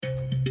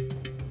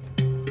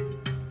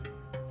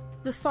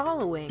The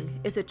following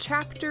is a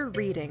chapter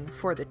reading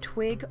for the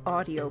Twig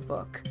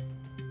audiobook.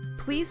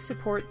 Please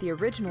support the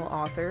original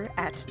author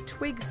at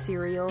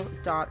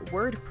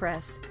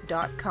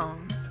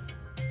twigserial.wordpress.com.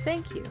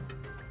 Thank you.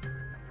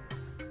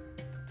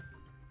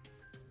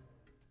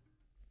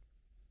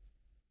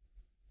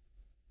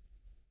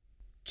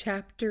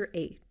 Chapter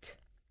 8.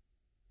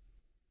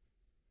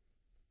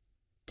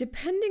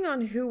 Depending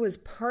on who was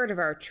part of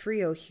our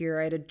trio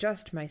here, I'd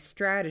adjust my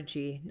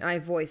strategy. I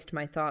voiced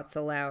my thoughts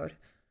aloud.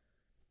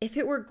 If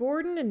it were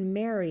Gordon and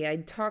Mary,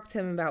 I'd talk to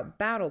him about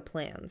battle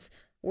plans,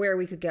 where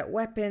we could get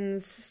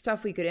weapons,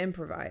 stuff we could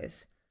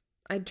improvise.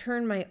 I'd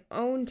turn my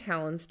own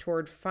talents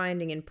toward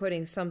finding and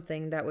putting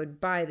something that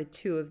would buy the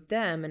two of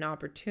them an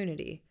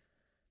opportunity.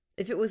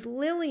 If it was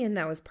Lillian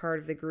that was part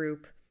of the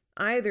group,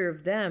 either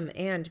of them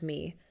and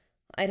me,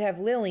 I'd have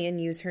Lillian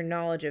use her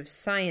knowledge of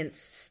science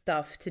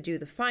stuff to do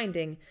the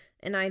finding,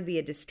 and I'd be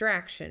a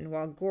distraction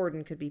while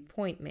Gordon could be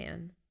point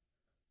man.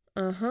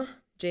 Uh-huh,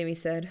 Jamie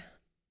said.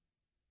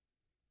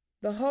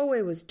 The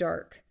hallway was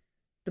dark.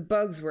 The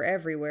bugs were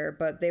everywhere,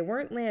 but they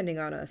weren't landing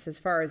on us as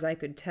far as I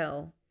could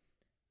tell.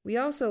 We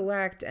also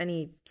lacked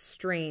any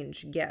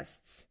strange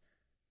guests.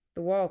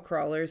 The wall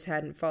crawlers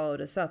hadn't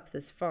followed us up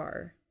this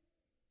far.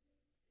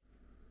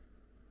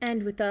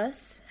 "And with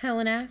us?"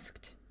 Helen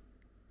asked.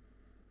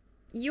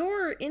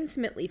 "You're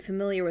intimately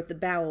familiar with the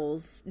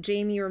Bowels.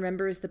 Jamie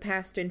remembers the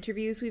past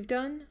interviews we've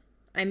done?"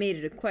 I made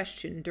it a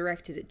question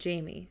directed at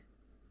Jamie.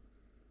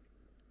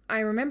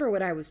 "I remember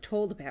what I was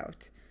told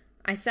about.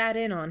 I sat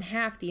in on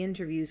half the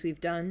interviews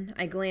we've done.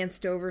 I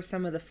glanced over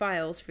some of the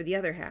files for the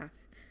other half.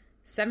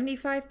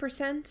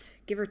 75%,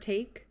 give or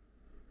take?"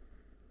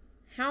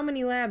 "How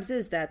many labs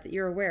is that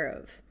you're aware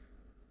of?"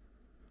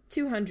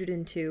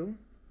 202.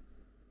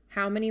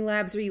 "How many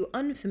labs are you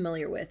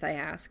unfamiliar with?" I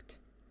asked.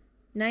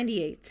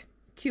 98.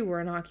 2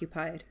 were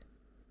unoccupied.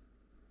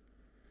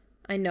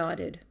 I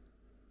nodded.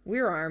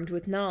 We're armed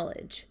with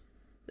knowledge.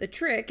 The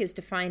trick is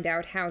to find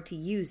out how to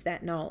use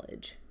that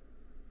knowledge.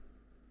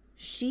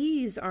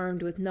 "She's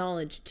armed with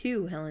knowledge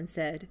too," Helen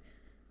said.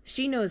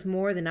 "She knows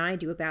more than I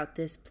do about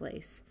this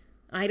place.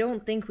 I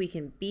don't think we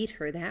can beat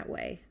her that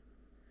way."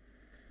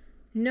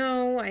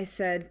 "No," I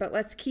said, "but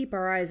let's keep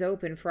our eyes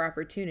open for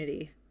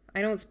opportunity.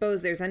 I don't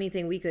suppose there's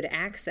anything we could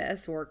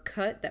access or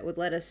cut that would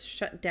let us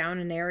shut down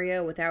an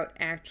area without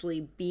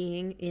actually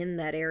being in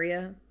that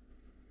area."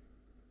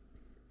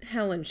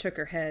 Helen shook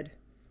her head.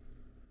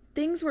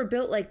 "Things were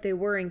built like they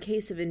were in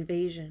case of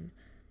invasion.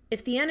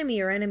 If the enemy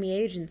or enemy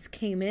agents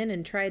came in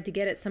and tried to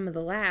get at some of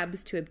the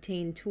labs to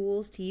obtain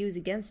tools to use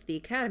against the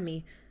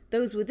Academy,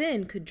 those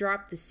within could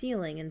drop the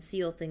ceiling and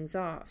seal things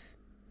off."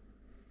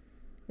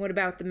 "What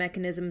about the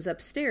mechanisms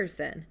upstairs,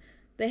 then?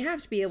 They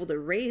have to be able to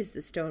raise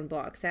the stone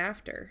blocks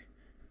after."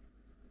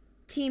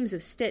 "Teams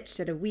of stitched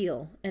at a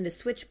wheel and a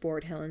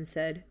switchboard," Helen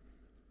said.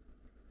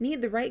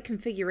 "Need the right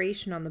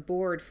configuration on the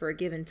board for a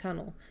given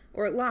tunnel,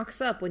 or it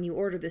locks up when you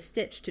order the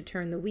stitch to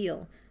turn the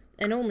wheel,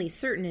 and only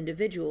certain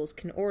individuals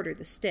can order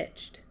the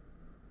stitched."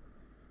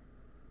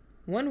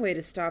 "One way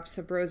to stop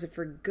Sub Rosa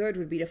for good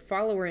would be to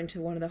follow her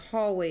into one of the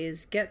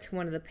hallways, get to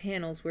one of the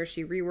panels where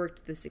she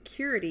reworked the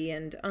security,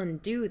 and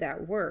undo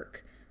that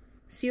work.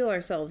 Seal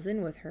ourselves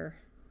in with her."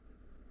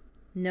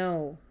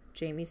 "No,"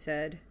 Jamie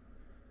said.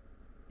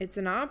 "It's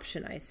an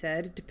option," I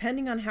said.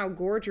 "Depending on how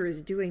Gorger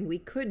is doing, we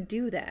could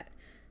do that.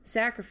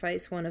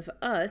 Sacrifice one of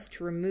us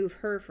to remove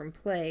her from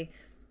play,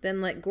 then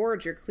let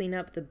Gorger clean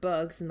up the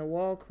bugs and the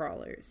wall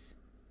crawlers."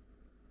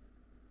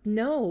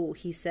 "No,"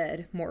 he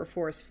said, more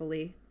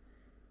forcefully.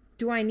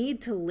 "Do I need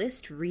to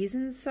list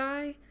reasons,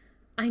 Sai?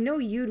 I know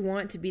you'd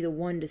want to be the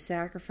one to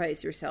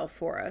sacrifice yourself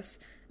for us,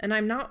 and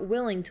I'm not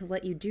willing to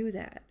let you do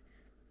that.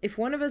 If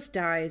one of us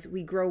dies,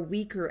 we grow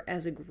weaker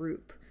as a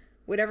group.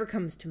 Whatever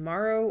comes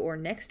tomorrow or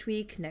next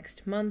week,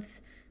 next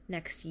month,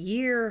 next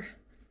year,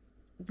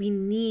 we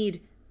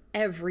need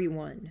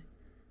everyone.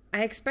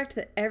 I expect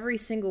that every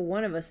single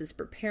one of us is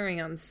preparing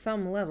on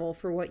some level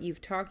for what you've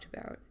talked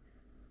about.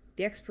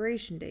 The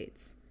expiration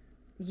dates.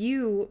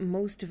 You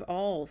most of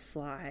all,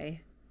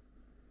 Sly."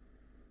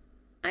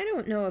 "I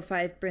don't know if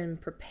I've been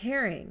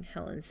preparing,"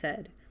 Helen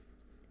said,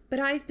 "but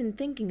I've been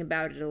thinking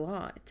about it a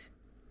lot."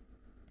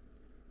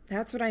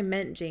 "That's what I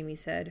meant," Jamie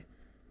said.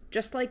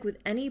 "Just like with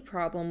any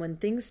problem, when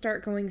things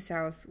start going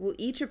south, we'll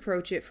each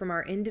approach it from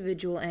our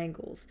individual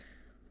angles.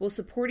 We'll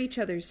support each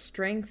other's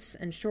strengths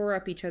and shore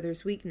up each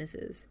other's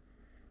weaknesses.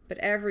 But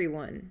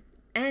everyone,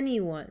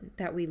 anyone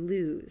that we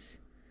lose,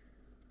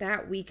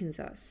 that weakens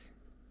us."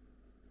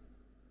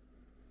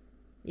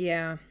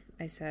 "Yeah,"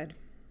 I said.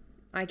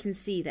 "I can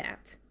see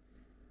that."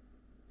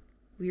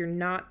 "We're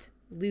not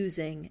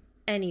losing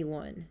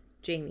anyone,"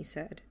 Jamie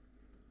said,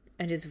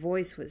 and his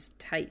voice was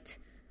tight.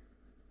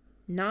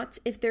 "Not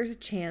if there's a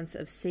chance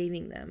of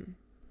saving them.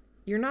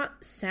 You're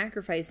not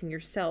sacrificing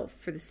yourself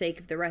for the sake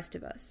of the rest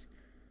of us,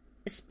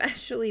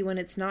 especially when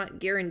it's not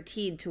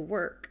guaranteed to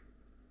work."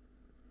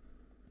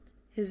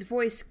 His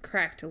voice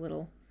cracked a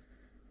little,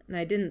 and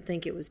I didn't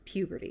think it was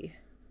puberty.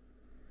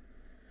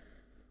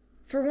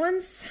 For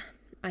once,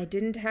 I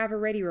didn't have a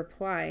ready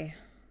reply.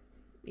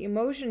 The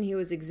emotion he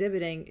was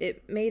exhibiting,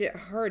 it made it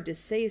hard to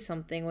say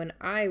something when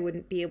I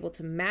wouldn't be able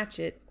to match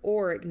it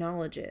or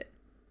acknowledge it.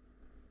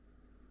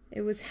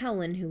 It was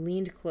Helen who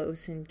leaned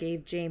close and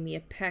gave Jamie a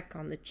peck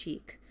on the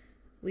cheek,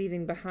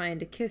 leaving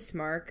behind a kiss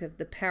mark of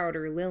the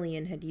powder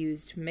Lillian had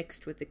used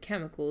mixed with the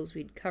chemicals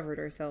we'd covered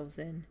ourselves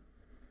in.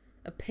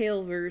 A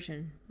pale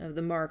version of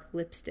the mark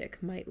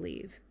lipstick might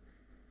leave.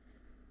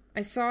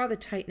 I saw the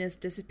tightness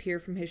disappear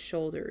from his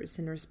shoulders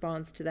in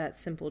response to that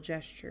simple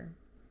gesture.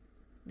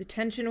 The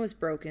tension was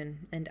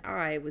broken, and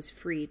I was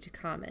free to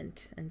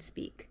comment and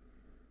speak.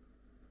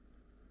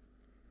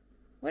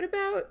 "What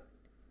about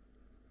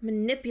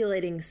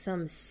manipulating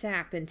some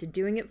sap into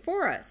doing it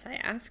for us?" I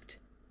asked.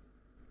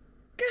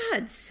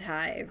 "God,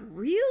 Cy,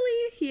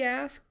 really?" he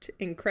asked,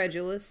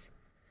 incredulous.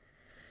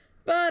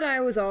 But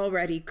I was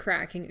already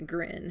cracking a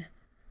grin.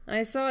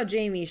 I saw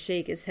Jamie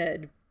shake his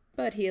head,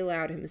 but he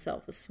allowed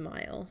himself a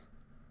smile.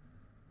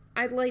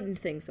 I'd lightened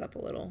things up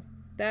a little.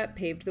 That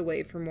paved the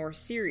way for more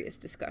serious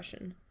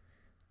discussion.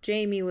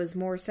 Jamie was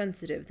more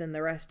sensitive than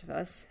the rest of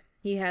us.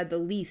 He had the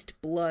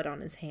least blood on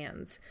his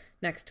hands,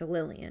 next to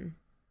Lillian.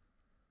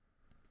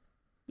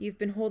 "You've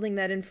been holding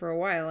that in for a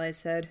while," I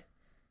said,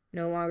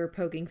 no longer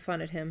poking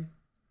fun at him.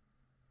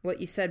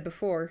 "What you said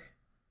before."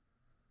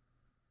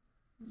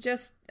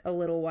 "Just a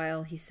little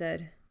while," he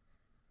said.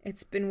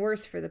 "It's been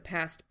worse for the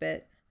past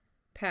bit.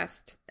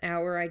 Past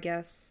hour, I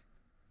guess."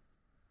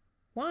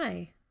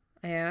 "Why?"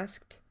 I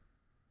asked.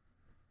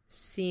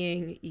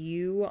 "Seeing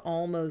you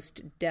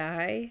almost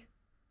die."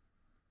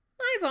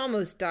 "I've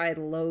almost died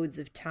loads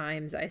of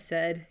times," I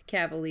said,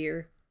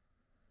 cavalier.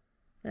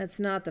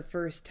 "That's not the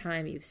first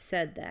time you've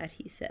said that,"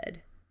 he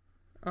said.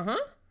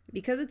 "Uh-huh,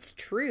 because it's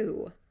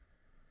true."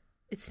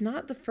 "It's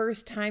not the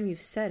first time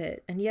you've said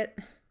it, and yet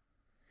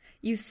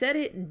you said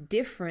it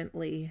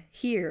differently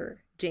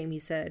here," Jamie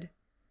said.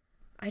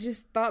 "I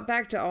just thought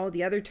back to all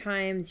the other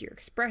times, your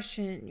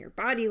expression, your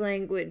body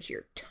language,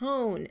 your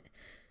tone.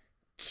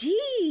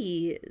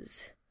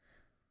 Jeez!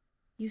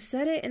 You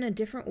said it in a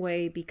different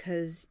way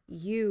because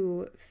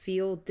you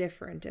feel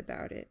different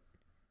about it.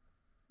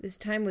 This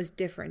time was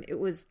different. It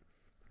was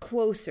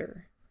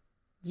closer.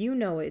 You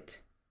know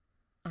it.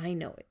 I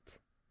know it."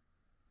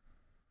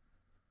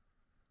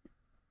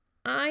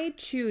 I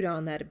chewed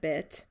on that a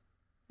bit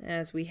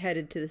as we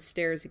headed to the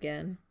stairs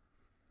again.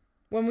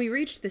 When we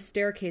reached the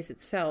staircase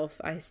itself,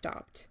 I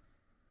stopped.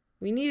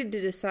 We needed to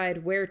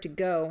decide where to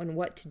go and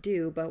what to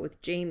do, but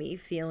with Jamie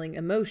feeling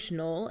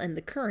emotional and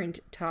the current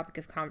topic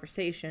of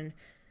conversation,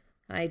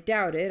 I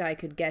doubted I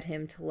could get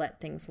him to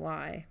let things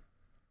lie.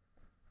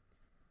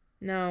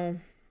 No,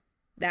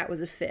 that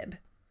was a fib.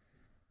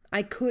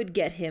 I could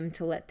get him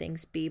to let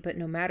things be, but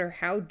no matter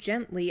how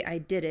gently I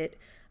did it,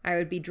 I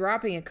would be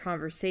dropping a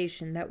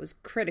conversation that was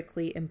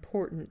critically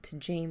important to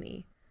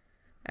Jamie.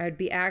 I would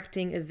be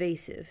acting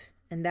evasive,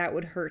 and that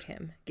would hurt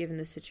him, given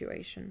the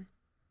situation.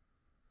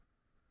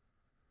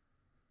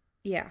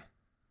 "Yeah,"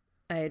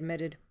 I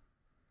admitted.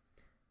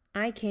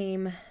 I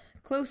came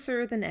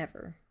closer than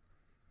ever.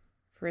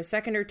 For a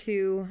second or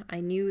two,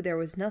 I knew there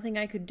was nothing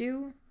I could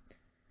do,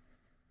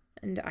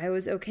 and I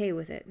was okay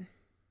with it.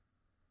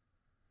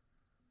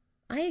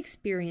 "I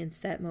experience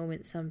that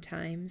moment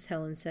sometimes,"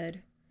 Helen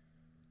said.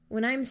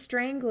 "When I'm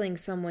strangling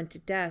someone to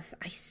death,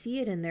 I see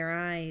it in their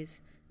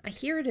eyes. I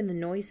hear it in the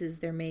noises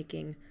they're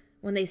making,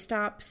 when they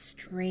stop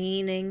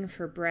straining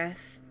for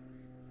breath.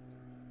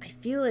 I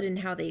feel it in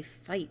how they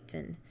fight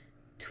and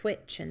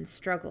twitch and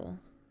struggle."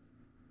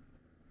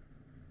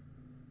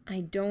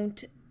 "I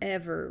don't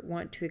ever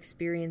want to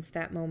experience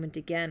that moment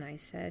again," I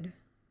said.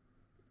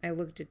 I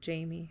looked at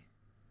Jamie.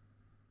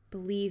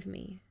 "Believe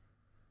me."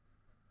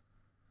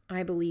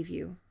 "I believe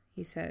you,"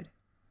 he said.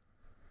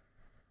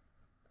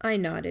 I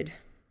nodded.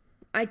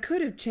 I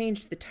could have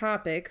changed the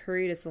topic,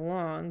 hurried us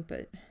along,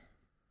 but...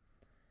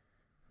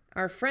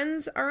 "Our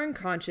friends are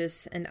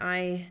unconscious, and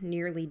I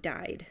nearly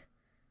died.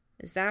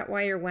 Is that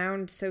why you're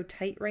wound so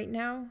tight right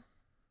now?"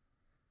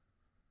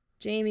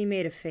 Jamie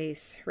made a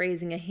face,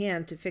 raising a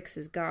hand to fix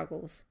his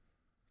goggles.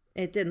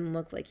 It didn't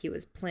look like he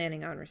was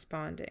planning on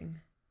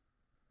responding.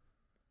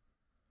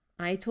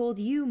 "I told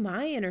you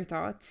my inner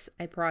thoughts,"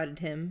 I prodded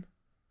him.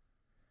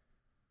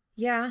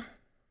 "Yeah,"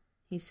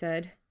 he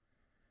said.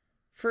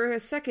 For a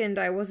second,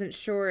 I wasn't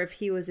sure if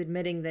he was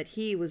admitting that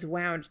he was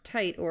wound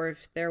tight or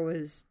if there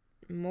was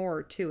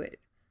more to it.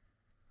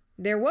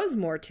 There was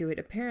more to it,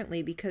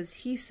 apparently,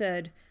 because he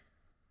said,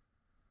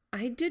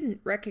 "I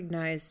didn't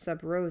recognize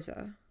Sub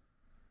Rosa."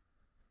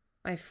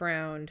 I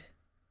frowned.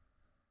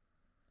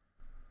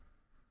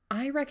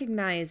 "I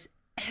recognize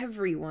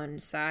everyone,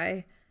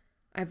 Cy.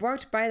 I've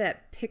walked by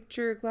that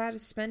picture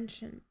Gladys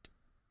mentioned."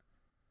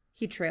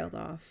 He trailed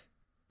off.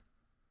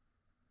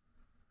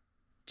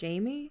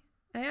 "Jamie?"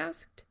 I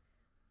asked,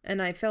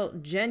 and I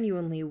felt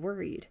genuinely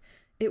worried.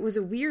 It was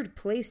a weird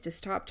place to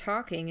stop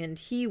talking, and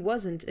he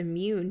wasn't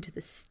immune to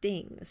the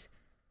stings.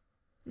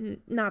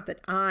 Not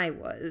that I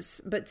was,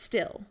 but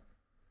still.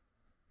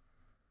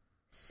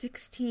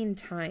 16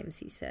 times,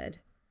 he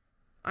said.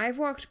 "I've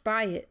walked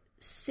by it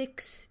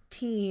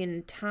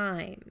 16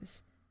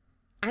 times.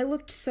 I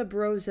looked Sub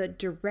Rosa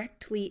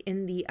directly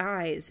in the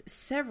eyes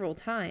several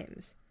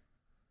times.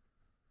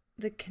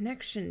 The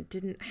connection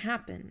didn't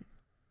happen.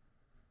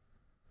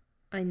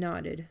 I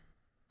nodded,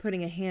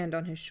 putting a hand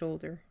on his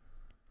shoulder.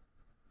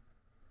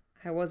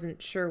 I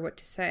wasn't sure what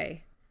to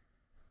say.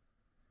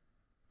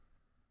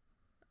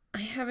 I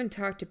haven't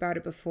talked about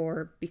it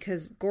before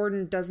because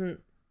Gordon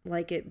doesn't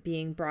like it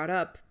being brought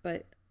up,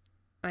 but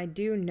I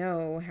do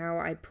know how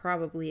I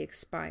probably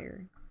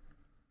expired.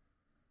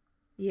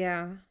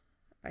 Yeah,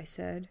 I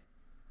said.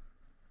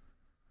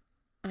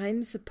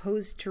 I'm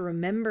supposed to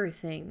remember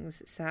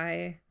things,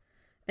 Sai.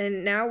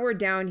 And now we're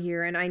down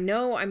here, and I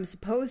know I'm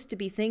supposed to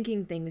be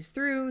thinking things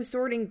through,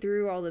 sorting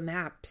through all the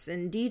maps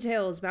and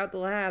details about the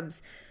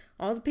labs,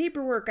 all the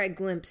paperwork I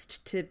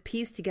glimpsed to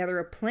piece together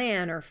a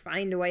plan or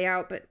find a way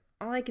out, but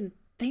all I can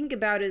think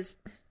about is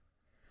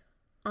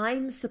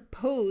I'm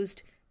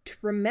supposed to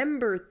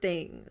remember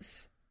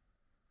things.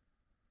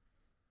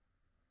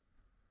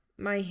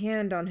 My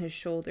hand on his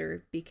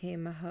shoulder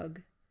became a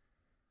hug.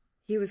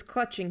 He was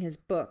clutching his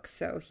book,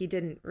 so he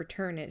didn't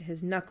return it,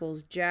 his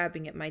knuckles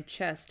jabbing at my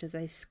chest as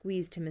I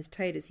squeezed him as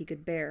tight as he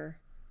could bear.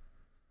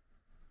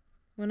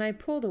 When I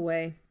pulled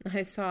away,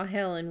 I saw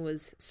Helen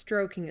was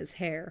stroking his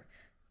hair,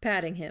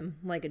 patting him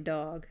like a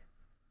dog.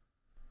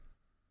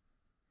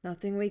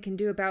 Nothing we can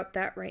do about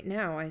that right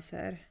now, I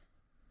said.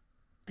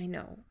 I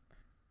know.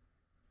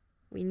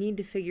 We need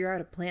to figure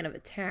out a plan of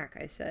attack,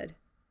 I said.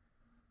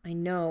 I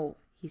know,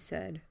 he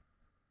said.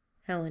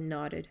 Helen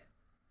nodded.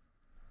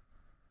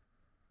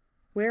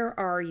 Where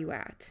are you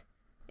at,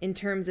 in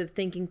terms of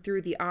thinking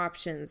through the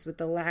options with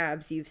the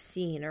labs you've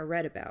seen or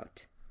read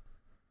about?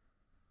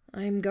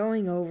 I'm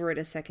going over it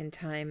a second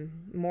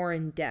time, more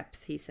in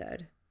depth, he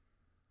said.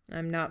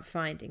 I'm not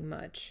finding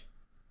much.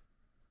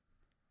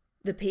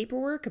 The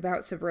paperwork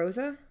about Sub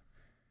Rosa?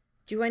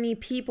 Do any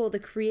people the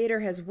Creator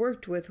has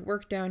worked with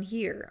work down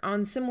here,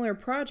 on similar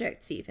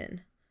projects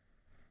even?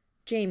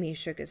 Jamie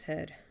shook his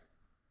head.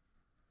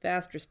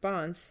 Fast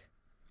response.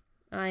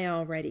 I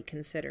already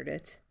considered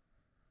it.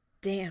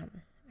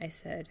 Damn, I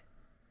said.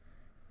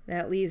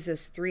 That leaves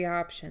us 3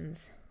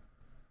 options.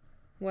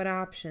 What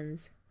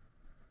options?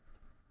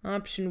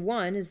 Option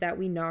 1 is that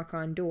we knock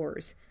on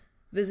doors.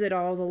 Visit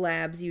all the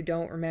labs you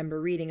don't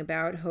remember reading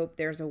about, hope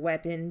there's a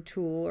weapon,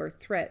 tool, or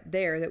threat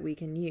there that we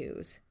can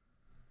use.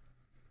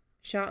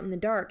 Shot in the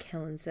dark,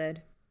 Helen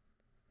said.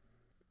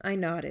 I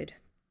nodded.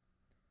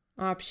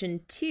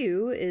 Option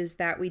 2 is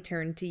that we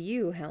turn to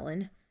you,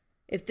 Helen.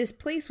 If this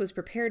place was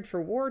prepared for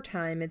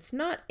wartime, it's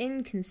not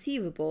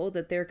inconceivable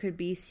that there could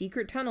be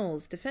secret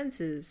tunnels,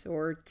 defenses,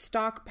 or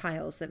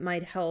stockpiles that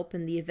might help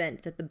in the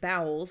event that the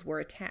bowels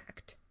were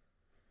attacked.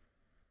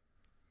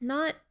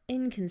 Not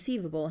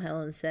inconceivable,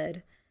 Helen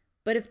said,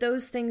 but if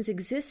those things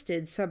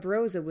existed, Sub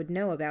Rosa would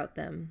know about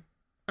them.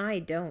 I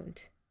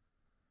don't.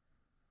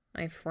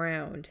 I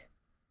frowned.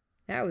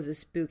 That was a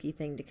spooky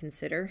thing to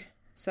consider.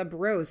 Sub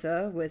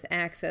Rosa with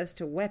access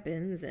to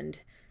weapons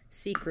and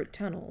secret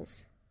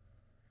tunnels.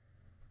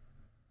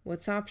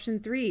 What's option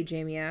 3?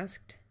 Jamie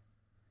asked.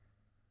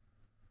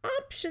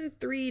 Option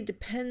 3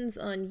 depends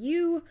on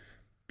you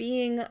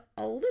being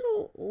a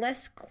little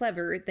less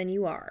clever than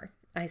you are,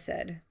 I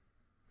said.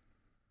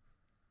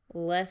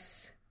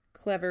 Less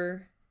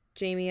clever?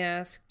 Jamie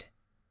asked.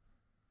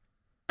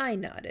 I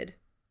nodded.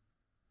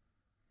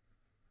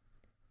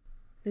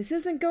 This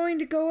isn't going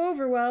to go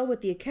over well with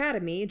the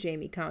Academy,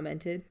 Jamie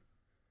commented.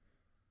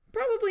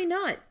 Probably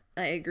not,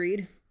 I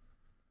agreed.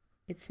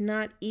 It's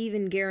not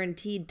even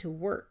guaranteed to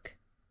work.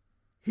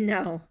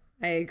 No,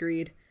 I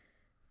agreed.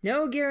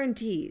 No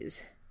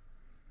guarantees.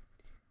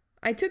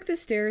 I took the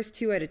stairs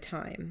 2 at a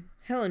time.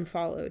 Helen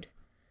followed.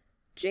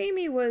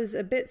 Jamie was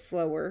a bit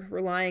slower,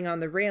 relying on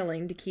the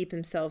railing to keep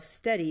himself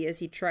steady as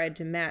he tried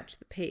to match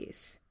the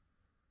pace.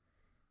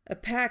 A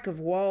pack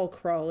of wall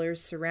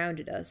crawlers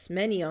surrounded us,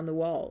 many on the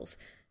walls,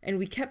 and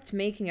we kept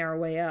making our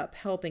way up,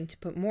 helping to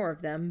put more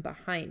of them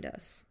behind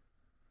us.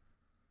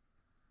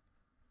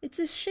 It's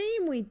a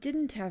shame we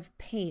didn't have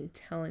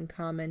paint, Helen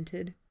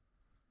commented.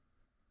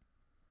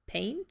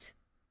 Paint?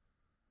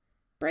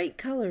 Bright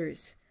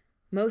colors.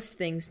 Most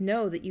things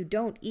know that you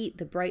don't eat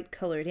the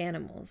bright-colored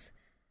animals.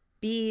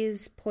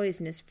 Bees,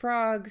 poisonous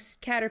frogs,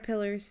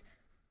 caterpillars.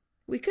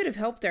 We could have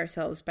helped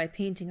ourselves by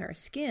painting our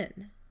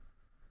skin.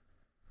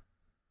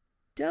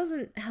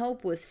 Doesn't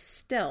help with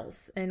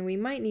stealth, and we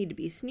might need to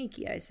be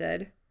sneaky, I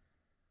said.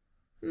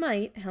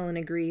 Might, Helen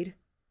agreed.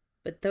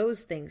 But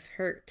those things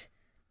hurt.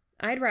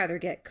 I'd rather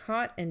get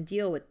caught and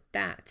deal with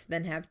that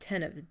than have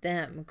 10 of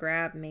them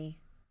grab me.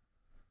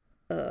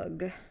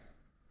 Ugh.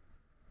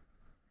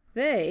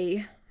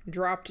 They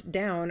dropped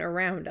down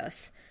around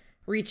us,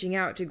 reaching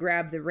out to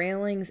grab the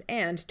railings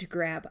and to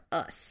grab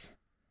us.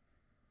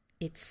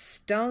 It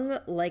stung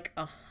like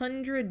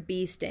 100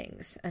 bee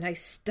stings, and I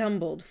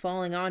stumbled,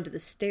 falling onto the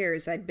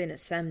stairs I'd been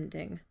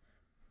ascending.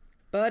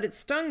 But it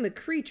stung the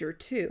creature,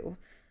 too.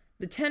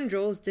 The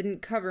tendrils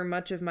didn't cover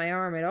much of my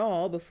arm at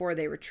all before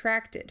they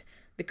retracted,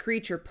 the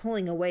creature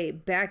pulling away,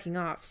 backing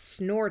off,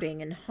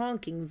 snorting and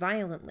honking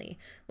violently,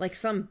 like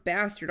some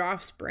bastard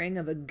offspring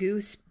of a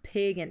goose,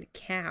 pig, and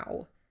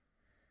cow.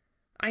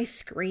 I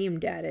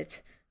screamed at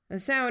it, a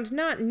sound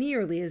not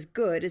nearly as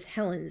good as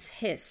Helen's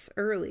hiss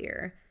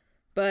earlier,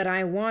 but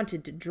I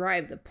wanted to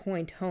drive the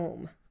point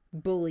home,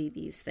 bully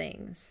these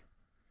things.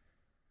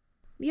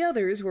 The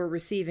others were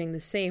receiving the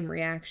same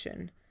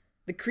reaction.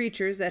 The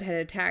creatures that had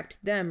attacked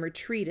them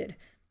retreated,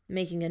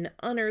 making an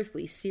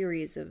unearthly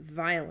series of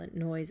violent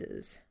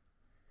noises.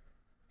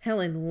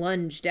 Helen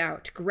lunged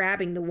out,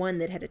 grabbing the one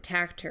that had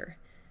attacked her.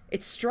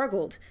 It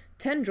struggled,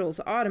 tendrils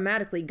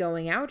automatically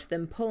going out,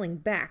 then pulling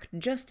back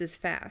just as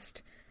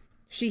fast.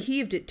 She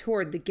heaved it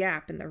toward the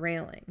gap in the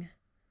railing.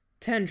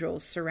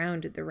 Tendrils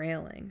surrounded the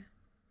railing.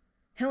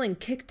 Helen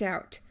kicked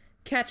out,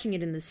 catching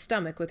it in the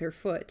stomach with her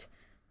foot.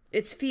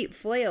 Its feet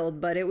flailed,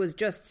 but it was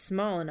just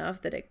small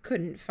enough that it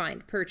couldn't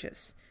find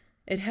purchase.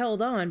 It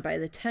held on by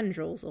the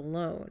tendrils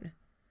alone.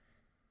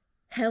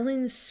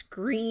 Helen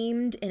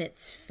screamed in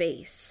its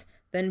face,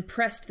 then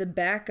pressed the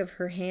back of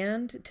her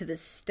hand to the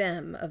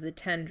stem of the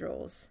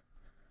tendrils.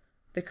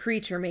 The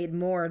creature made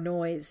more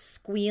noise,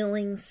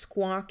 squealing,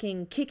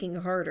 squawking, kicking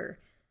harder.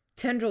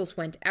 Tendrils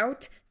went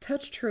out,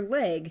 touched her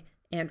leg,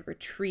 and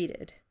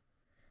retreated.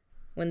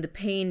 When the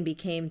pain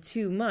became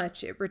too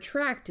much, it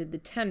retracted the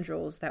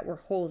tendrils that were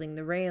holding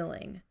the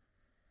railing.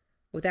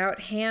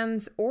 Without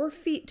hands or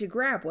feet to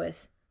grab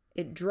with,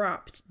 it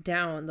dropped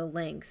down the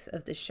length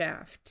of the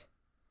shaft.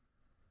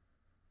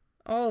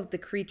 All of the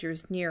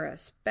creatures near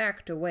us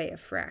backed away a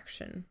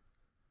fraction.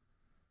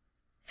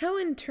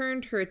 Helen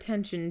turned her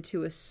attention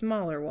to a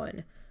smaller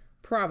one,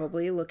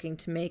 probably looking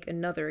to make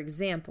another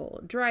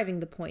example, driving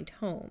the point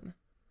home.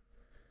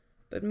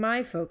 But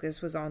my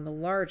focus was on the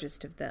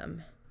largest of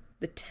them,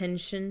 the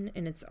tension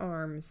in its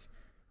arms,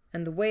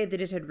 and the way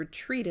that it had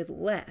retreated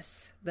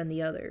less than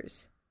the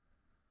others.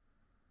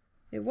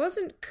 It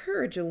wasn't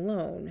courage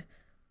alone.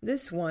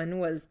 This one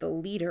was the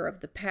leader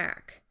of the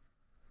pack.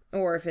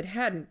 Or if it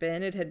hadn't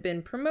been, it had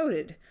been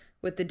promoted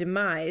with the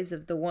demise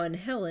of the one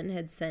Helen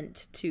had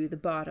sent to the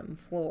bottom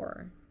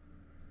floor.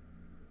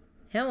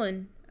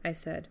 "Helen," I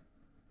said.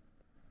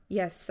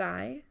 "Yes,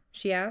 Sai?"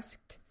 she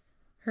asked.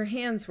 Her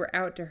hands were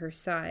out to her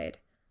side,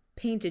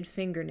 painted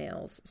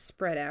fingernails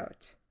spread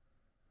out.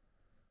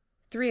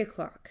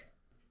 3:00.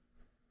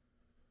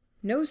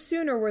 No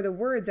sooner were the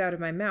words out of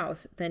my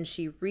mouth than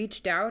she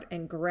reached out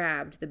and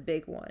grabbed the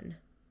big one.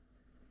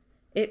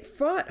 It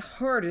fought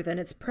harder than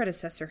its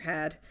predecessor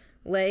had,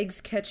 legs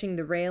catching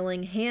the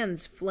railing,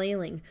 hands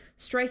flailing,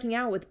 striking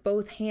out with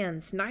both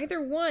hands,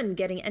 neither one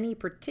getting any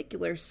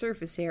particular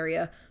surface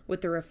area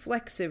with the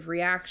reflexive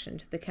reaction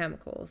to the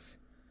chemicals.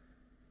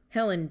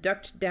 Helen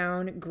ducked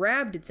down,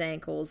 grabbed its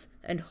ankles,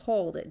 and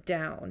hauled it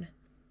down.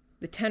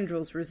 The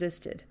tendrils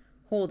resisted,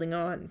 holding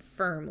on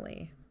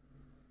firmly.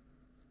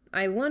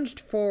 I lunged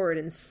forward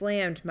and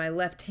slammed my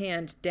left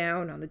hand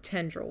down on the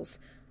tendrils,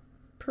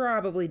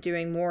 probably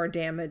doing more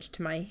damage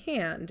to my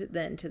hand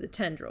than to the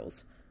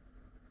tendrils.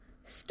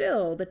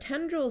 Still, the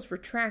tendrils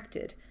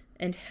retracted,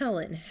 and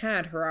Helen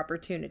had her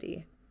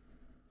opportunity.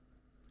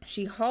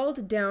 She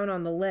hauled down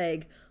on the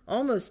leg,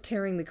 almost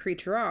tearing the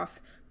creature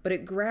off, but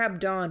it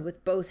grabbed on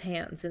with both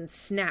hands and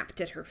snapped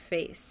at her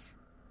face.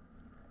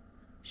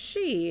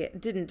 She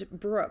didn't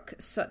brook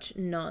such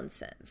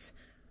nonsense.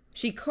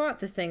 She caught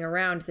the thing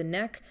around the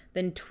neck,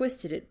 then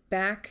twisted it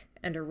back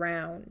and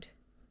around.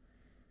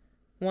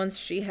 Once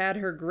she had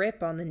her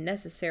grip on the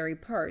necessary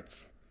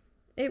parts,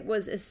 it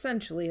was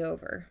essentially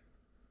over.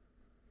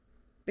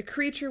 The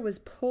creature was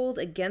pulled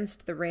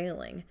against the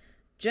railing,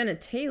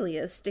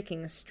 genitalia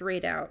sticking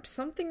straight out,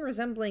 something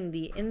resembling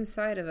the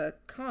inside of a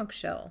conch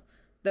shell,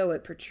 though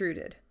it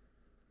protruded.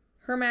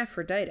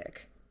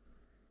 Hermaphroditic.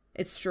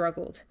 It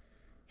struggled.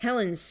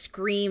 Helen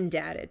screamed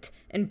at it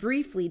and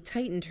briefly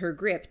tightened her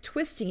grip,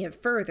 twisting it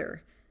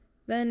further,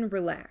 then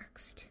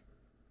relaxed.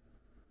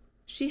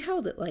 She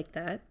held it like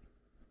that.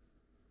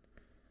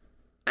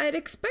 I'd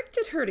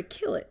expected her to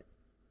kill it,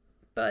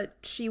 but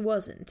she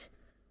wasn't.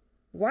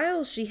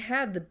 While she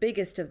had the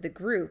biggest of the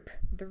group,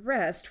 the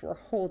rest were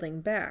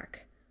holding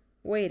back,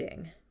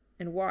 waiting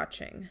and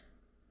watching.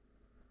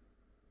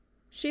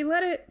 She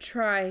let it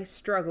try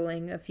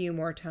struggling a few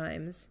more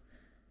times.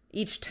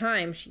 Each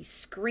time she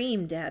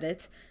screamed at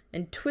it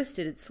and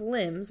twisted its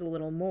limbs a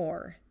little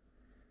more.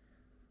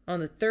 On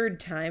the third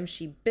time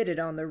she bit it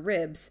on the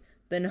ribs,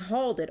 then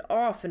hauled it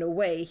off and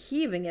away,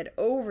 heaving it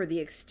over the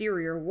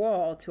exterior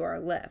wall to our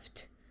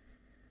left.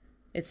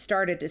 It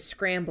started to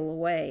scramble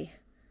away.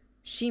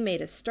 She made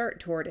a start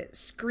toward it,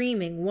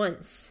 screaming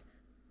once,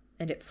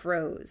 and it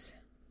froze.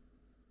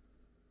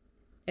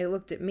 It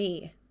looked at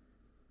me,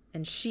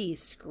 and she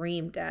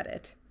screamed at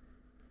it.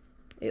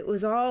 It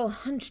was all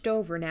hunched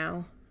over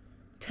now,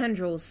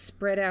 tendrils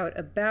spread out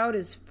about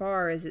as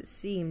far as it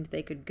seemed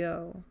they could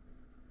go.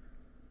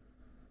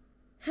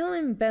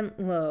 Helen bent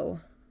low,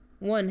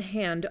 one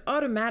hand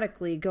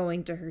automatically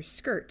going to her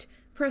skirt,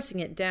 pressing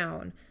it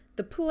down,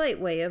 the polite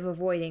way of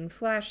avoiding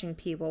flashing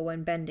people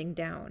when bending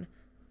down,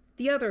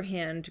 the other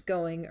hand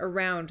going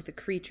around the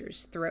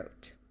creature's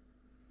throat.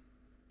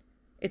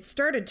 It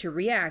started to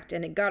react,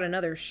 and it got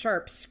another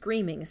sharp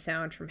screaming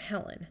sound from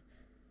Helen.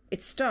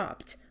 It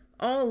stopped,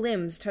 all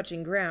limbs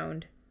touching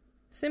ground,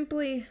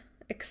 simply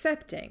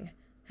accepting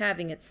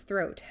having its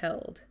throat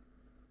held.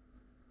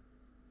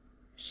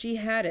 She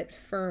had it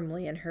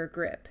firmly in her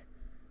grip,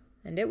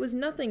 and it was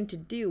nothing to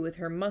do with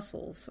her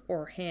muscles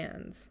or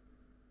hands.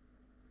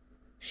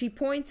 She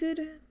pointed,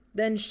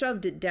 then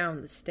shoved it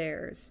down the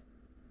stairs.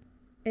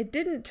 It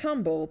didn't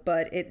tumble,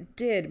 but it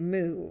did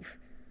move.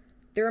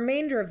 The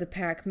remainder of the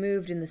pack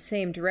moved in the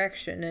same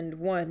direction, and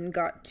one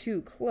got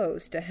too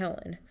close to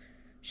Helen.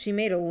 She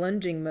made a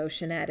lunging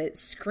motion at it,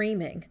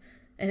 screaming,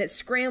 and it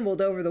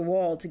scrambled over the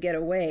wall to get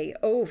away,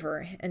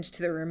 over and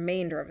to the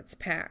remainder of its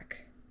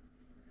pack.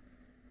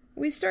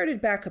 We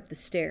started back up the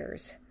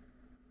stairs.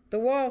 The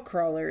wall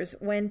crawlers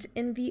went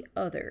in the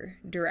other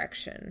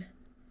direction,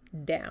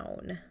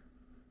 down.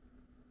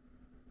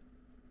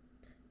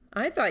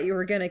 "I thought you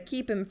were going to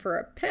keep him for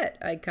a pet,"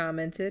 I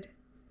commented.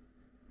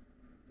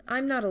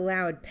 "I'm not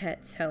allowed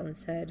pets," Helen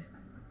said.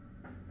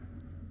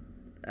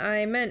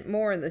 "I meant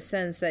more in the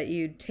sense that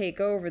you'd take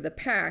over the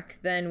pack,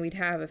 then we'd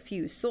have a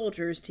few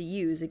soldiers to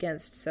use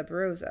against Sub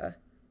Rosa."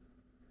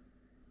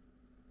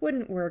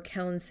 "Wouldn't work,"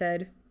 Helen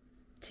said.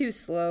 "Too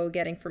slow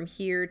getting from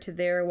here to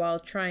there while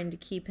trying to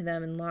keep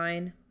them in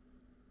line."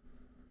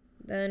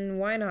 "Then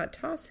why not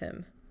toss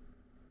him?"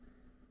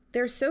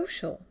 "They're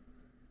social.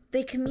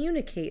 They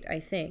communicate, I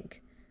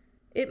think.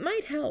 It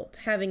might help,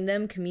 having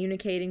them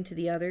communicating to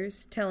the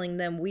others, telling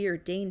them we're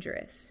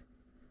dangerous."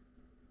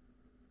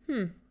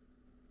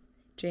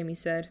 Jamie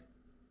said.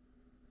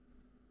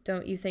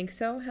 "Don't you think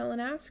so?" Helen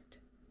asked.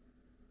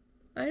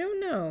 "I don't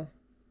know."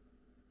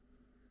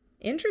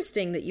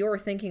 "Interesting that you're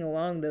thinking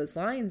along those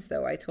lines,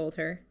 though," I told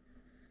her.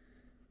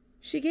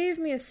 She gave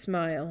me a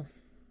smile,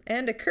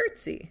 and a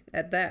curtsy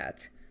at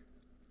that.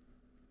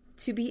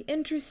 "To be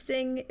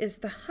interesting is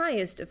the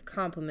highest of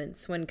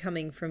compliments when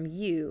coming from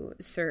you,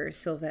 Sir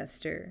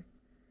Sylvester."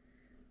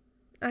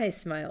 I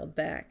smiled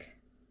back.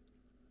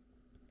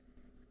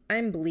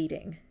 "I'm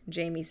bleeding,"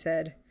 Jamie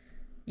said.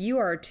 "You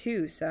are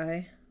too,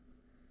 Si."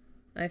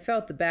 I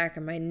felt the back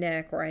of my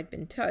neck where I'd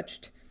been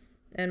touched,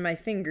 and my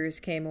fingers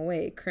came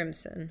away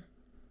crimson.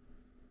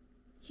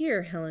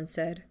 "Here," Helen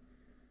said.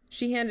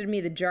 She handed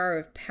me the jar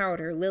of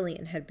powder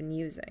Lillian had been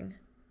using.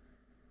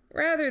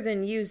 Rather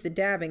than use the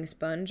dabbing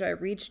sponge, I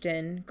reached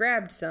in,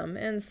 grabbed some,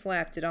 and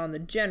slapped it on the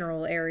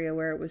general area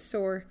where it was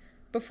sore,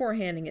 before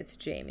handing it to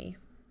Jamie.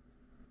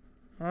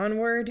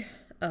 Onward,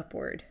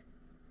 upward.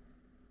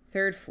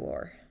 3rd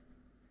floor.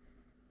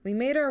 We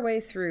made our way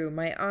through,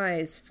 my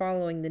eyes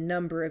following the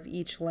number of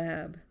each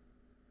lab.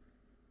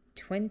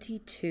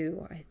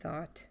 22, I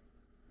thought.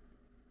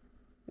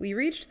 We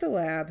reached the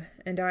lab,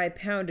 and I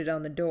pounded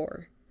on the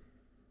door.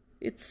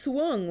 It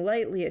swung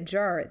lightly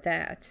ajar at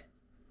that.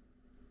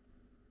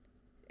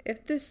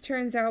 "If this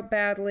turns out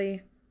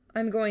badly,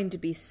 I'm going to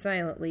be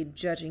silently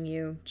judging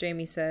you,"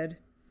 Jamie said.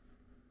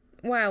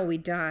 "While we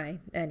die,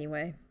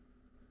 anyway."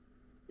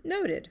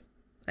 "Noted,"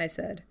 I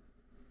said.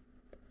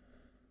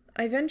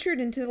 I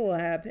ventured into the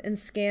lab and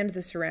scanned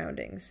the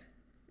surroundings.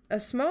 A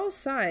small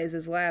size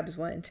as labs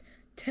went,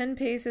 10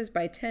 paces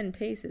by 10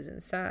 paces in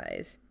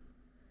size.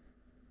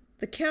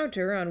 The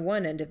counter on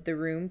one end of the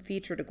room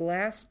featured a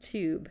glass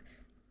tube,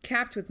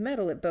 capped with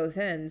metal at both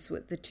ends,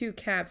 with the 2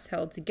 caps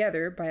held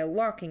together by a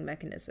locking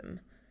mechanism.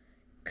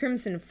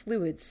 Crimson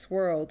fluid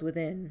swirled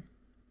within.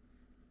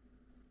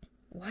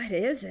 "What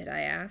is it?"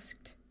 I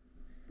asked.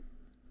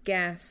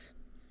 "Gas.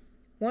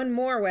 One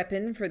more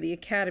weapon for the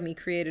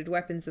Academy-created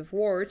weapons of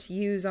war to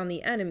use on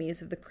the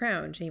enemies of the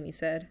Crown," Jamie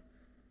said.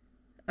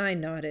 I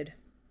nodded.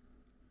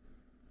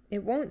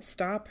 "It won't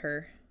stop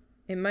her.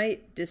 It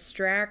might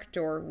distract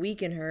or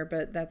weaken her,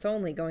 but that's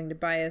only going to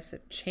buy us a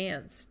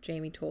chance,"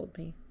 Jamie told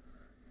me.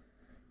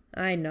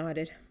 I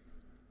nodded.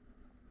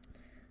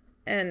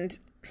 "And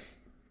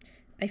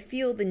I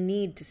feel the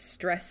need to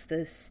stress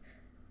this.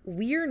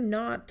 We're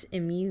not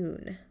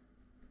immune."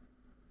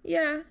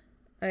 "Yeah,"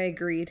 I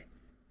agreed.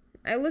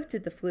 I looked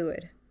at the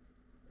fluid.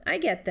 "I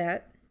get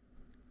that."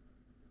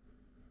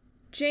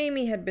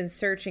 Jamie had been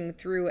searching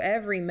through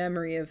every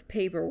memory of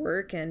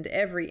paperwork and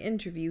every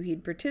interview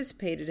he'd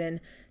participated in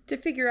to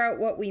figure out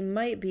what we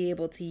might be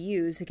able to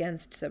use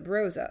against Sub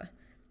Rosa,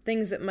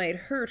 things that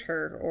might hurt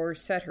her or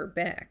set her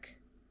back.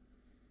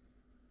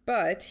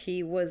 But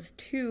he was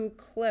too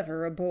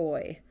clever a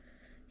boy.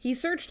 He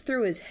searched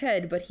through his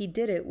head, but he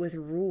did it with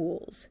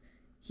rules.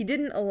 He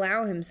didn't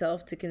allow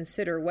himself to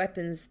consider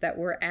weapons that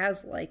were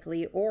as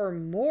likely or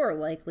more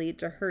likely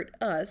to hurt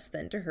us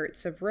than to hurt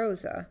Sub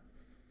Rosa.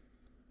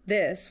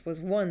 This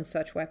was one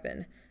such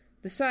weapon,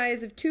 the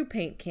size of 2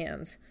 paint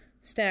cans,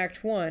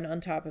 stacked one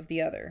on top of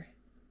the other.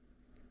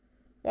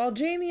 While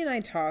Jamie and I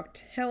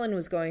talked, Helen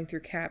was going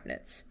through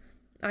cabinets.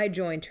 I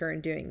joined her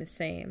in doing the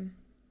same.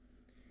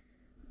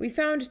 We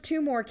found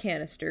 2 more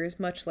canisters,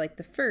 much like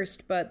the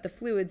first, but the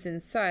fluids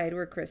inside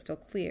were crystal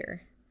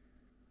clear.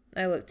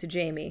 I looked to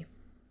Jamie.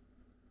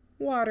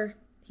 "Water,"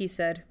 he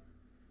said.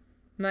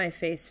 My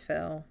face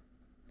fell.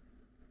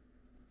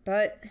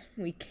 "But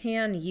we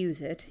can use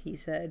it," he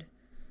said.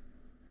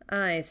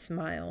 I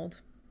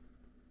smiled.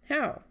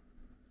 "How?"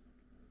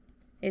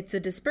 "It's a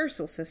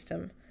dispersal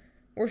system.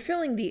 We're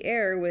filling the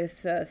air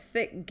with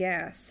thick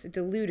gas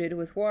diluted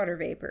with water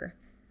vapor.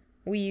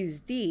 We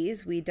use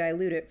these, we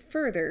dilute it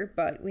further,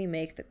 but we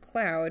make the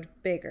cloud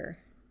bigger,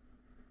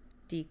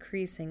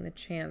 decreasing the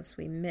chance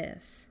we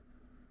miss.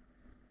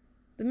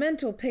 The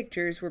mental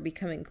pictures were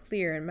becoming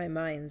clear in my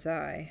mind's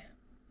eye.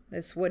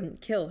 This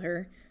wouldn't kill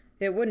her.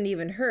 It wouldn't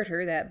even hurt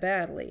her that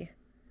badly.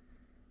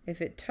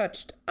 If it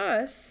touched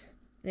us,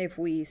 if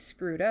we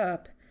screwed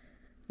up,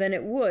 then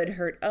it would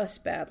hurt us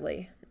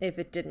badly if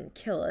it didn't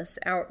kill us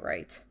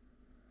outright.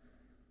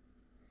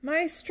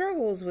 My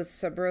struggles with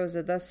Sub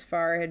Rosa thus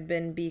far had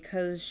been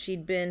because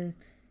she'd been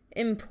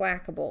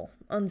implacable,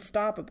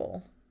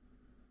 unstoppable.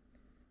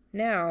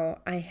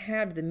 Now I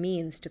had the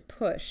means to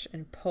push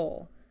and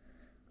pull.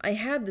 I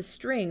had the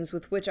strings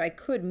with which I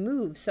could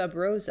move Sub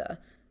Rosa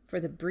for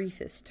the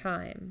briefest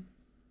time.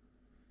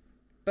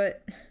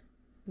 But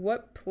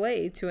what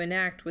play to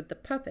enact with the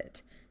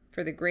puppet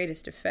for the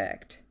greatest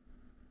effect?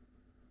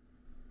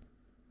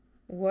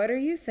 "What are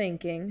you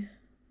thinking?"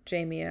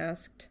 Jamie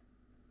asked.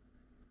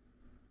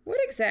 "What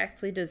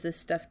exactly does this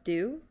stuff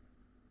do?"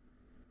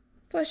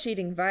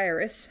 "Flesh-eating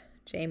virus,"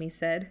 Jamie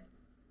said.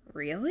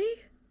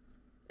 "Really?"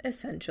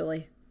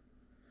 "Essentially."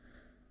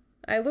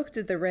 I looked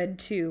at the red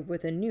tube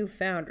with a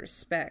newfound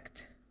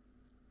respect.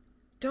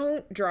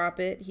 "Don't drop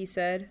it," he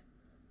said.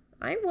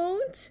 "I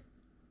won't."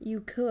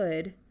 "You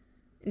could.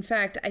 In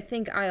fact, I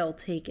think I'll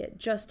take it,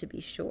 just to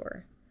be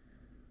sure."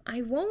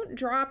 "I won't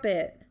drop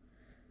it."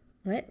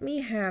 "Let me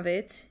have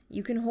it.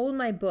 You can hold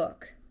my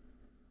book."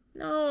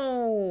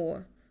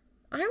 "No.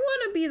 I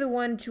want to be the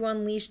one to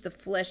unleash the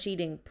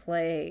flesh-eating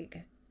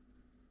plague."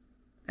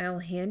 "I'll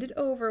hand it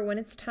over when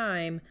it's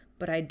time,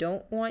 but I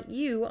don't want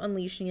you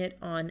unleashing it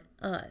on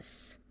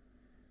us."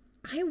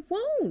 "I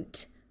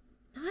won't.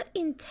 Not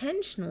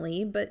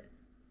intentionally, but..."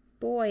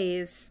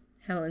 "Boys,"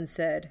 Helen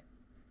said.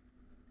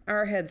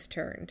 Our heads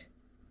turned.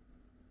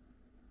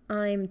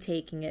 "I'm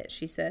taking it,"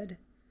 she said.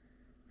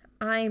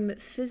 "I'm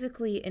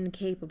physically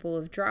incapable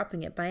of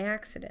dropping it by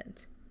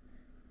accident."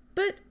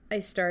 "But," I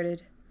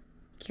started.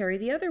 "Carry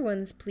the other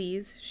ones,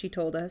 please," she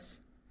told us.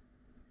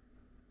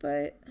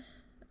 "But,"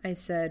 I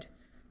said,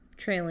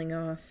 trailing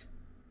off.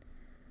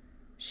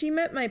 She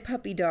met my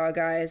puppy dog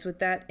eyes with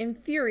that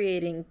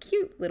infuriating,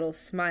 cute little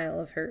smile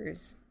of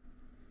hers.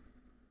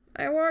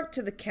 I walked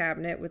to the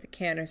cabinet with the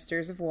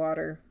canisters of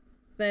water,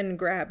 then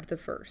grabbed the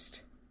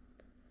first.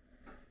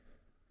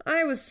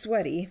 I was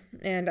sweaty,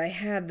 and I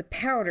had the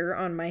powder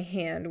on my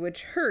hand,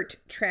 which hurt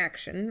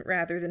traction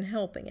rather than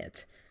helping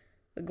it.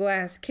 The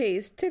glass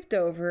case tipped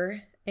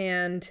over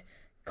and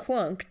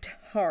clunked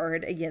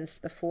hard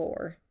against the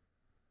floor.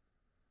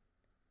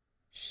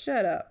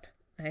 "Shut up,"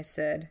 I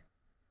said.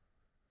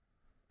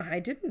 "I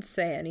didn't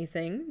say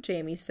anything,"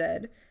 Jamie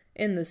said,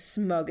 in the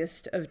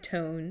smuggest of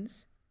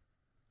tones.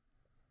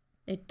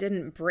 "It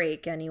didn't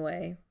break,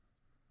 anyway."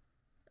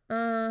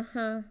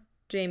 "Uh-huh,"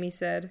 Jamie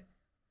said.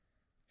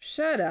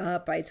 "Shut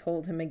up," I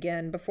told him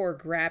again, before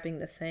grabbing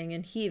the thing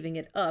and heaving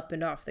it up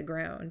and off the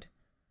ground.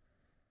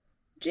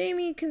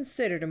 Jamie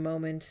considered a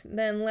moment,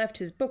 then left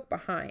his book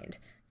behind,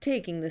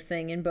 taking the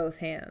thing in both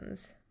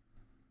hands.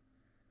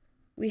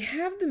 "We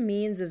have the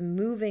means of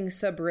moving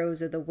Sub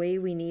Rosa the way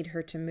we need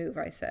her to move,"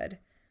 I said.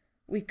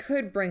 "We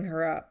could bring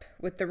her up.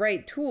 With the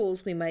right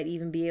tools, we might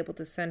even be able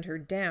to send her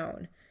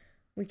down.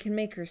 We can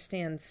make her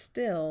stand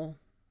still.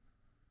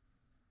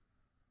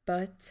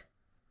 But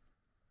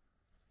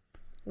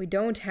we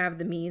don't have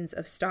the means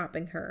of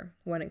stopping her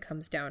when it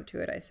comes down to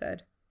it," I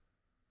said.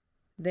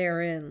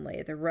 Therein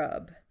lay the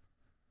rub.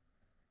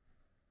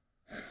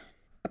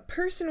 A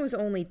person was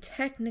only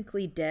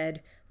technically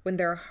dead when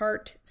their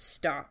heart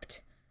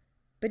stopped.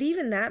 But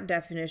even that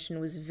definition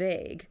was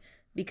vague,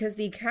 because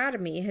the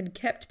Academy had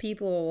kept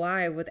people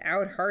alive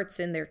without hearts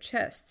in their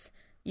chests,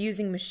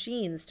 using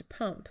machines to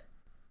pump.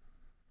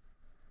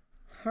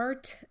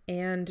 Heart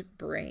and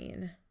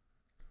brain.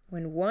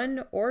 When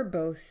one or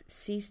both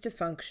ceased to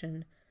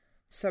function,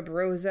 Sub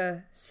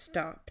Rosa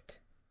stopped.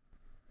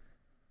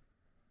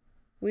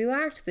 We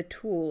lacked the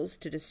tools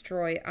to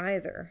destroy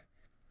either.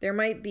 There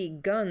might be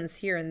guns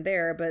here and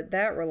there, but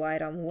that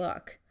relied on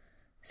luck,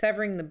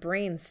 severing the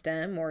brain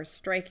stem or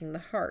striking the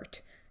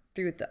heart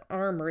through the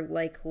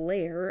armor-like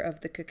layer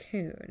of the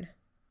cocoon.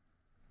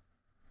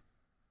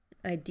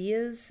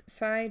 "Ideas,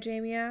 Sai?"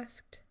 Jamie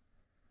asked.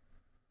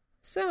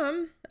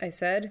 "Some," I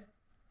said.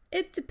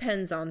 "It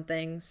depends on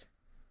things."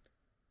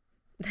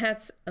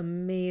 "That's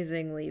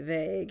amazingly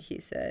vague," he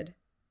said.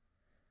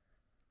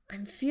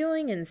 "I'm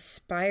feeling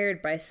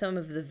inspired by some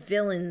of the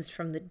villains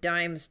from the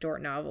dime store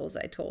novels,"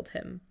 I told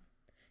him.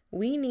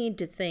 "We need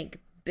to think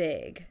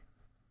big."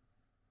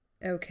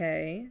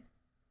 "Okay."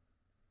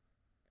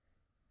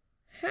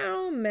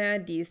 "How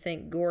mad do you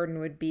think Gordon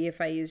would be if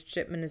I used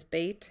Shipman as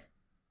bait?"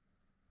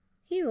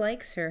 "He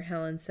likes her,"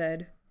 Helen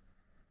said.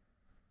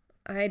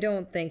 "I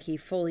don't think he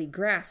fully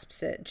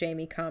grasps it,"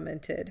 Jamie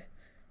commented.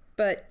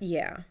 "But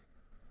yeah."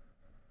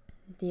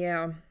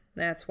 "Yeah,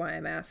 that's why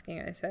I'm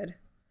asking," I said.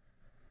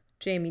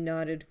 Jamie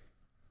nodded.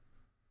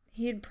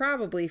 "He'd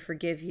probably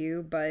forgive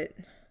you, but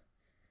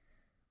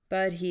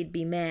he'd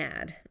be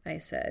mad," I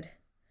said.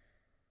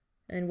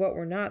 And what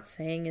we're not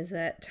saying is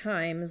that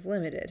time is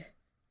limited.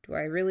 Do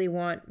I really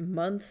want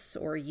months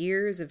or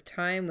years of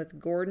time with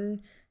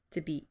Gordon to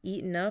be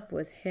eaten up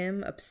with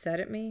him upset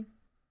at me?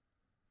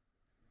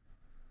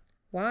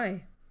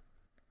 Why?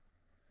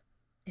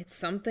 It's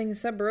something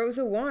Sub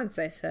Rosa wants,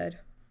 I said.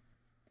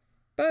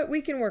 But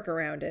we can work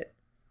around it.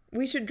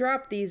 We should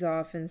drop these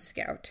off and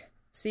scout,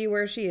 see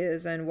where she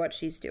is and what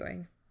she's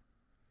doing.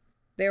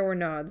 There were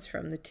nods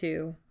from the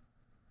two.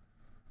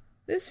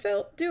 This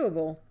felt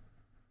doable.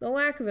 The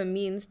lack of a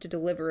means to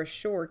deliver a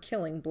sure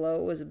killing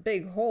blow was a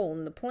big hole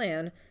in the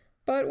plan,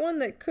 but one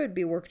that could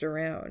be worked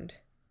around.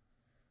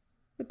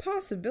 The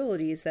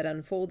possibilities that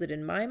unfolded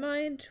in my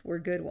mind were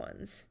good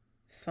ones.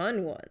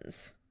 Fun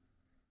ones.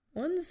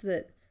 Ones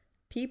that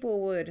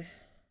people would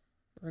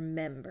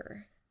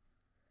remember.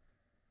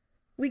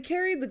 We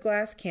carried the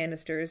glass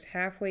canisters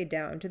halfway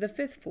down to the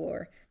 5th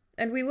floor,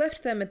 and we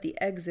left them at the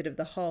exit of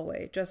the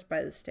hallway just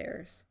by the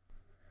stairs.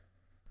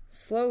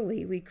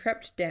 Slowly we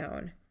crept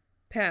down,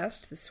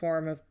 past the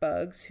swarm of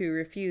bugs who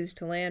refused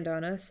to land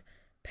on us,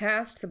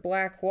 past the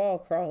black wall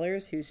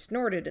crawlers who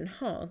snorted and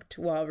honked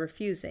while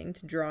refusing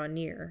to draw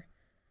near.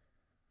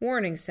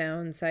 Warning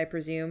sounds, I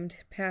presumed,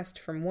 passed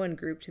from one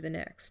group to the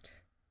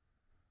next.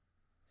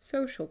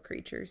 Social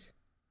creatures.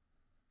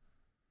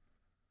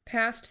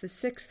 Past the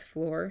 6th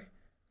floor,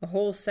 a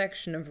whole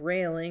section of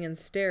railing and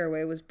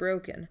stairway was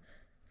broken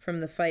from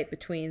the fight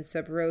between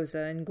Sub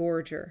Rosa and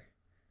Gorger.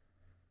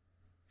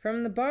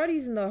 From the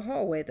bodies in the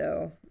hallway,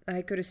 though,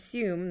 I could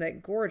assume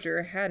that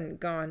Gorger hadn't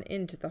gone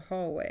into the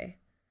hallway.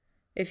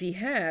 If he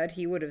had,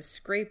 he would have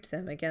scraped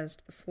them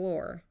against the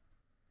floor.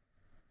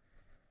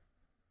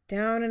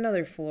 Down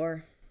another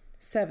floor.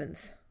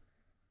 7th.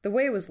 The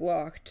way was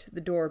locked,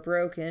 the door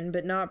broken,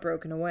 but not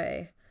broken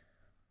away.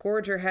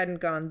 Gorger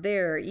hadn't gone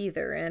there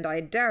either, and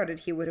I doubted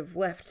he would have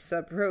left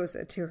Sub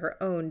Rosa to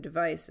her own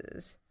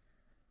devices.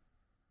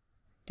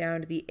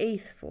 Down to the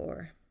 8th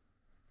floor.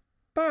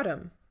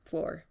 Bottom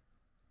floor.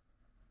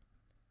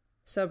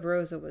 Sub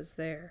Rosa was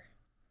there.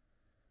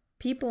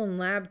 People in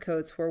lab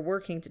coats were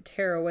working to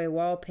tear away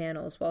wall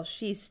panels while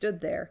she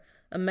stood there,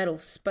 a metal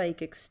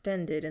spike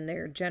extended in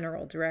their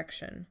general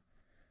direction.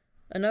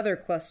 Another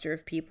cluster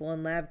of people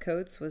in lab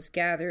coats was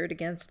gathered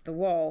against the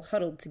wall,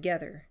 huddled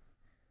together.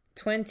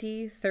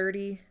 20,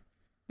 30,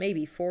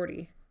 maybe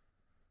 40.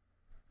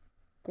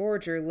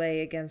 Gorger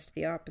lay against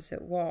the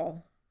opposite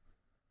wall.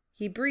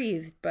 He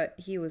breathed, but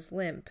he was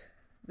limp,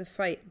 the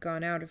fight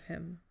gone out of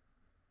him.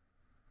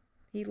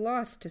 He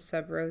lost to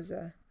Sub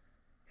Rosa,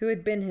 who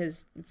had been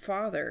his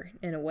father,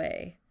 in a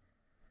way.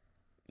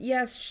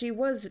 Yes, she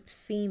was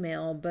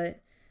female,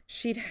 but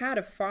she'd had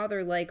a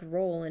father-like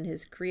role in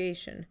his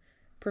creation,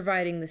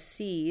 providing the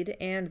seed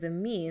and the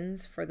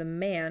means for the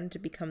man to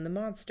become the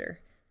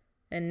monster,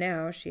 and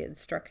now she had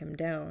struck him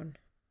down.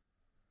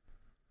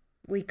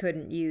 We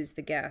couldn't use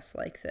the gas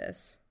like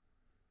this.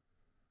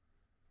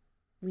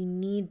 We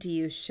need to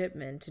use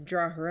Shipman to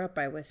draw her up,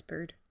 I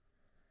whispered.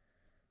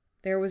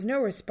 There was no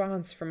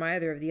response from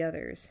either of the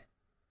others.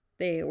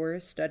 They were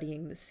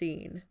studying the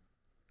scene.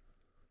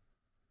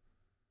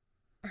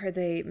 Are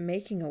they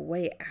making a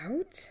way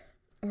out?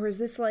 Or is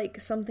this like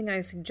something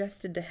I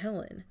suggested to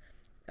Helen?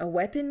 A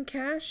weapon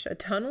cache? A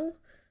tunnel?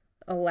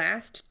 A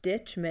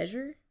last-ditch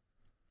measure?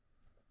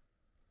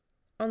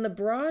 On the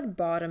broad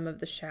bottom of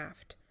the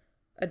shaft,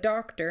 a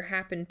doctor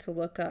happened to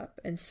look up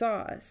and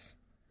saw us.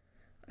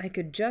 I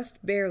could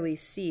just barely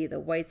see the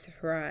whites of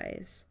her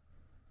eyes.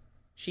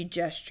 She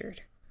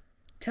gestured,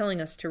 telling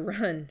us to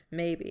run,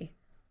 maybe.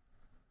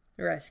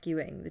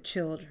 Rescuing the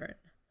children.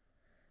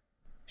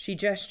 She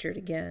gestured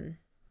again.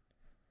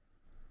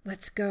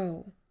 Let's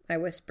go, I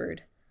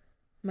whispered.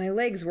 My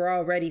legs were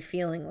already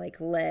feeling like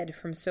lead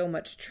from so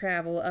much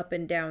travel up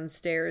and down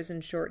stairs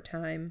in short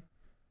time.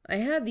 I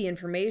had the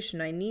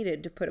information I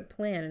needed to put a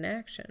plan in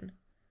action.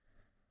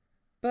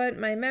 But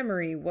my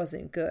memory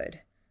wasn't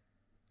good.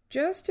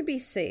 Just to be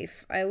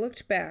safe, I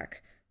looked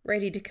back,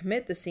 ready to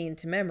commit the scene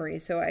to memory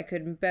so I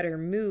could better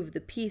move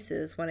the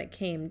pieces when it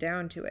came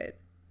down to it.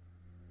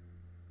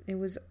 It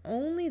was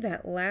only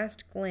that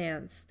last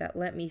glance that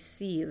let me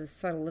see the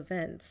subtle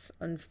events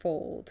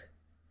unfold.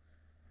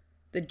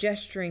 The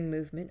gesturing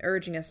movement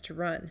urging us to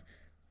run.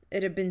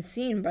 It had been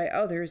seen by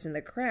others in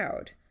the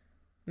crowd.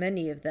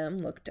 Many of them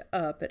looked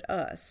up at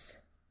us.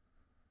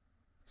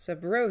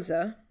 Sub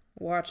Rosa,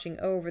 watching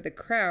over the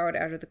crowd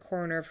out of the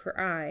corner of her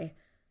eye,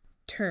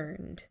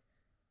 turned.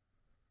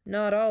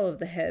 Not all of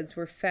the heads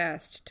were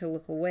fast to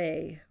look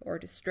away or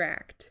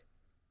distract.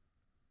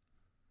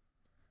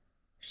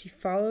 She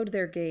followed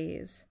their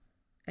gaze,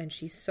 and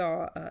she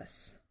saw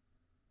us.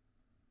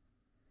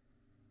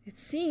 It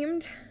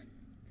seemed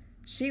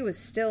she was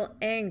still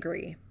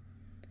angry.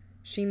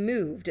 She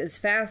moved as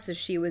fast as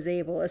she was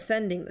able,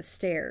 ascending the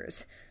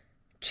stairs,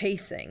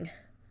 chasing.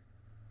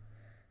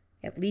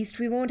 At least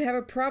we won't have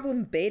a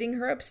problem baiting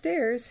her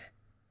upstairs.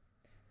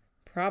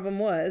 Problem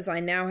was, I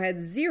now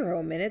had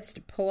 0 minutes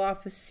to pull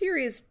off a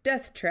serious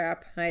death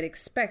trap I'd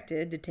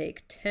expected to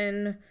take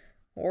 10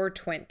 or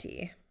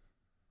 20.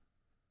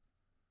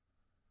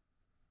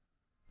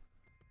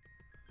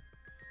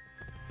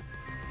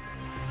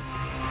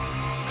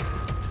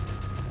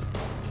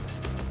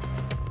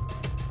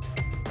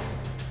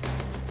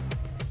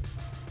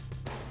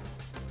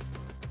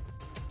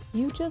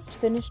 You just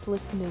finished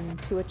listening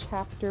to a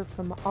chapter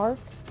from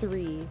Arc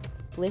 3,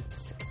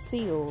 Lips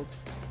Sealed,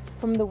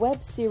 from the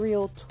web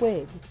serial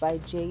Twig by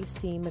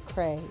J.C.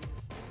 McCrae.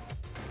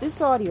 This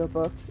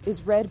audiobook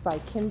is read by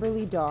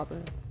Kimberly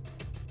Dauber.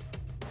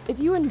 If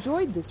you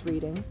enjoyed this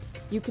reading,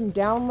 you can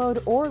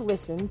download or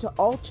listen to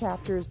all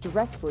chapters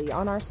directly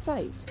on our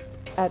site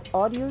at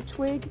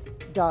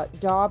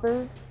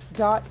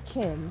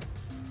audiotwig.dauber.kim,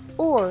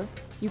 or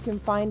you can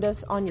find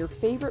us on your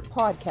favorite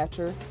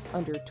podcatcher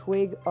under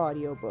Twig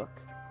Audiobook.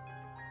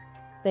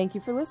 Thank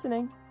you for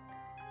listening.